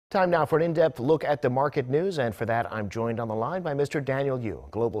Time now for an in-depth look at the market news, and for that I'm joined on the line by Mr. Daniel Yu,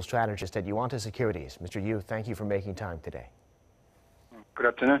 global strategist at Yuanta Securities. Mr. Yu, thank you for making time today. Good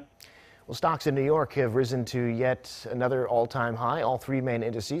afternoon. Well, stocks in New York have risen to yet another all-time high, all three main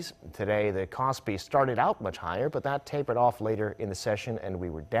indices. Today, the KOSPI started out much higher, but that tapered off later in the session and we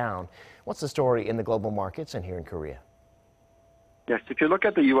were down. What's the story in the global markets and here in Korea? Yes, if you look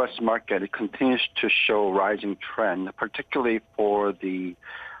at the U.S. market, it continues to show rising trend, particularly for the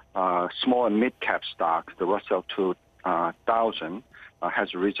small and mid-cap stocks. The Russell 2000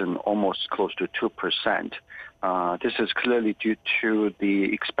 has risen almost close to 2%. This is clearly due to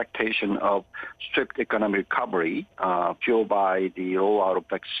the expectation of strict economic recovery fueled by the rollout of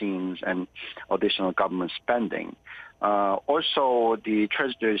vaccines and additional government spending. Also, the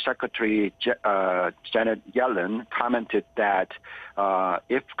Treasury Secretary Janet Yellen commented that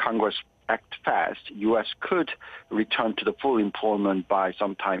if Congress act fast, U.S. could return to the full employment by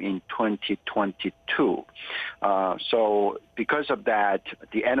sometime in 2022. So because of that,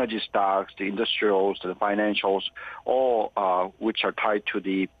 the energy stocks, the industrials, the financials, all which are tied to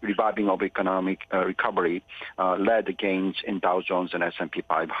the reviving of economic recovery, led the gains in Dow Jones and S&P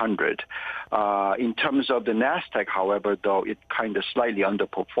 500. In terms of the NASDAQ, however, though, it kind of slightly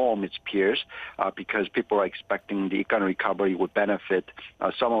underperformed its peers because people are expecting the economic recovery would benefit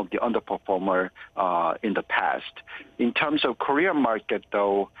some of the underperformer in the past. In terms of Korean market,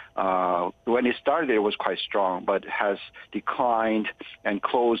 though, when it started, it was quite strong, but has declined and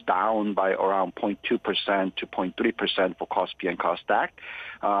closed down by around 0.2% to 0.3% for KOSPI and KOSDAQ.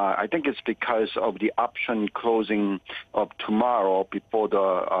 I think it's because of the option closing of tomorrow before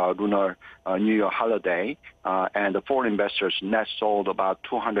the Lunar New Year holiday, and the foreign investors net sold about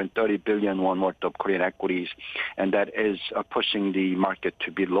 230 billion won worth of Korean equities, and that is pushing the market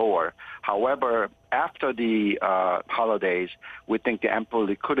to be lower. However, after the holidays, we think the ample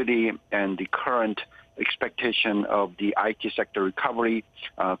liquidity and the current expectation of the IT sector recovery,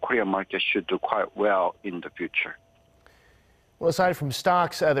 Korean market should do quite well in the future. Well, aside from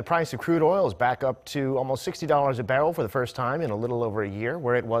stocks, the price of crude oil is back up to almost $60 a barrel for the first time in a little over a year,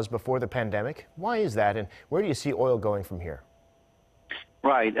 where it was before the pandemic. Why is that, and where do you see oil going from here?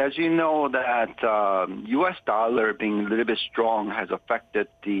 Right. As you know, that U.S. dollar being a little bit strong has affected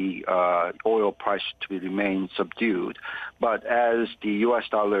the oil price to remain subdued. But as the U.S.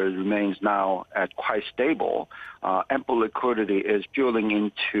 dollar remains now at quite stable, ample liquidity is fueling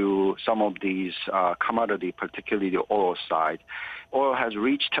into some of these commodities, particularly the oil side. Oil has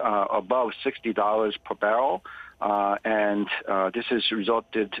reached above $60 per barrel. And this has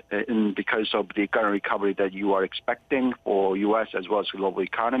resulted in because of the economic recovery that you are expecting for U.S. as well as global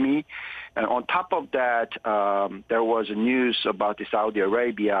economy. And on top of that, there was news about the Saudi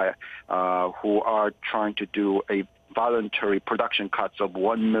Arabia who are trying to do a voluntary production cuts of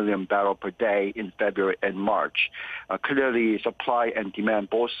 1 million barrels per day in February and March. Clearly, supply and demand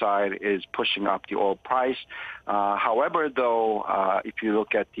both sides is pushing up the oil price. However, though, if you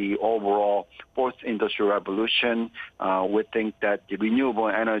look at the overall fourth industrial revolution, we think that the renewable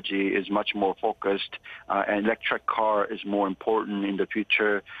energy is much more focused, and electric car is more important in the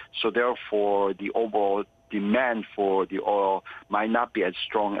future. So therefore, the overall demand for the oil might not be as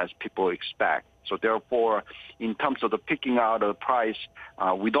strong as people expect. So therefore, in terms of the picking out of the price,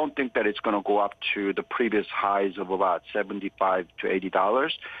 we don't think that it's going to go up to the previous highs of about $75 to $80,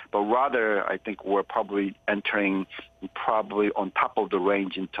 but rather I think we're probably entering on top of the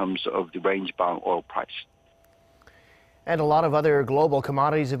range in terms of the range-bound oil price. And a lot of other global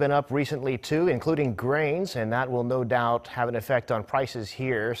commodities have been up recently too, including grains, and that will no doubt have an effect on prices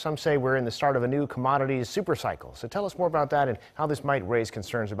here. Some say we're in the start of a new commodities supercycle. So tell us more about that and how this might raise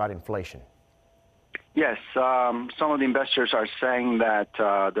concerns about inflation. Yes, some of the investors are saying that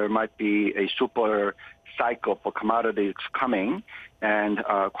there might be a super cycle for commodities coming, and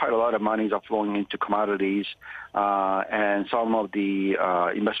quite a lot of monies are flowing into commodities, and some of the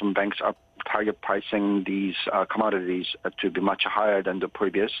investment banks are target pricing these commodities to be much higher than the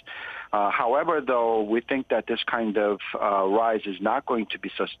previous. However, though, we think that this kind of rise is not going to be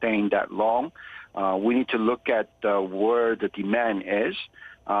sustained that long. We need to look at where the demand is.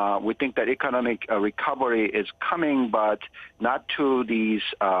 We think that economic recovery is coming, but not to these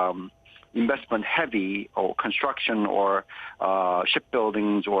investment heavy or construction or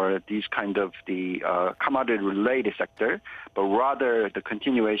shipbuildings or these kind of the commodity related sector, but rather the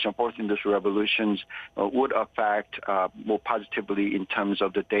continuation of fourth industrial revolutions would affect more positively in terms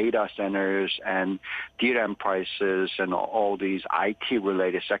of the data centers and DRAM prices and all these IT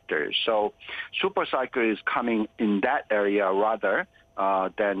related sectors. So super cycle is coming in that area rather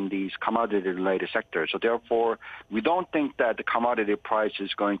than these commodity-related sectors. So therefore, we don't think that the commodity price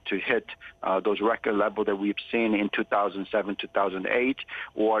is going to hit those record levels that we've seen in 2007, 2008,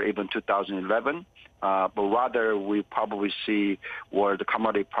 or even 2011. But rather, we probably see where the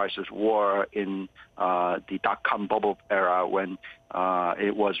commodity prices were in the dot-com bubble era when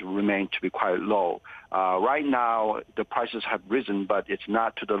it remained to be quite low. Right now, the prices have risen, but it's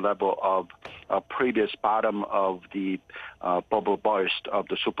not to the level of a previous bottom of the bubble burst of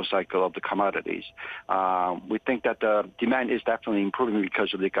the supercycle of the commodities. We think that the demand is definitely improving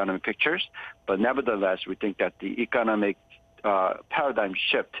because of the economic pictures, but nevertheless, we think that the economic paradigm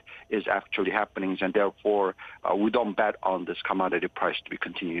shift is actually happening, and therefore we don't bet on this commodity price to be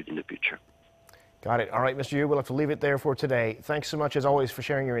continued in the future. Got it. All right, Mr. Yu, we'll have to leave it there for today. Thanks so much, as always, for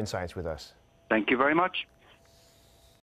sharing your insights with us. Thank you very much.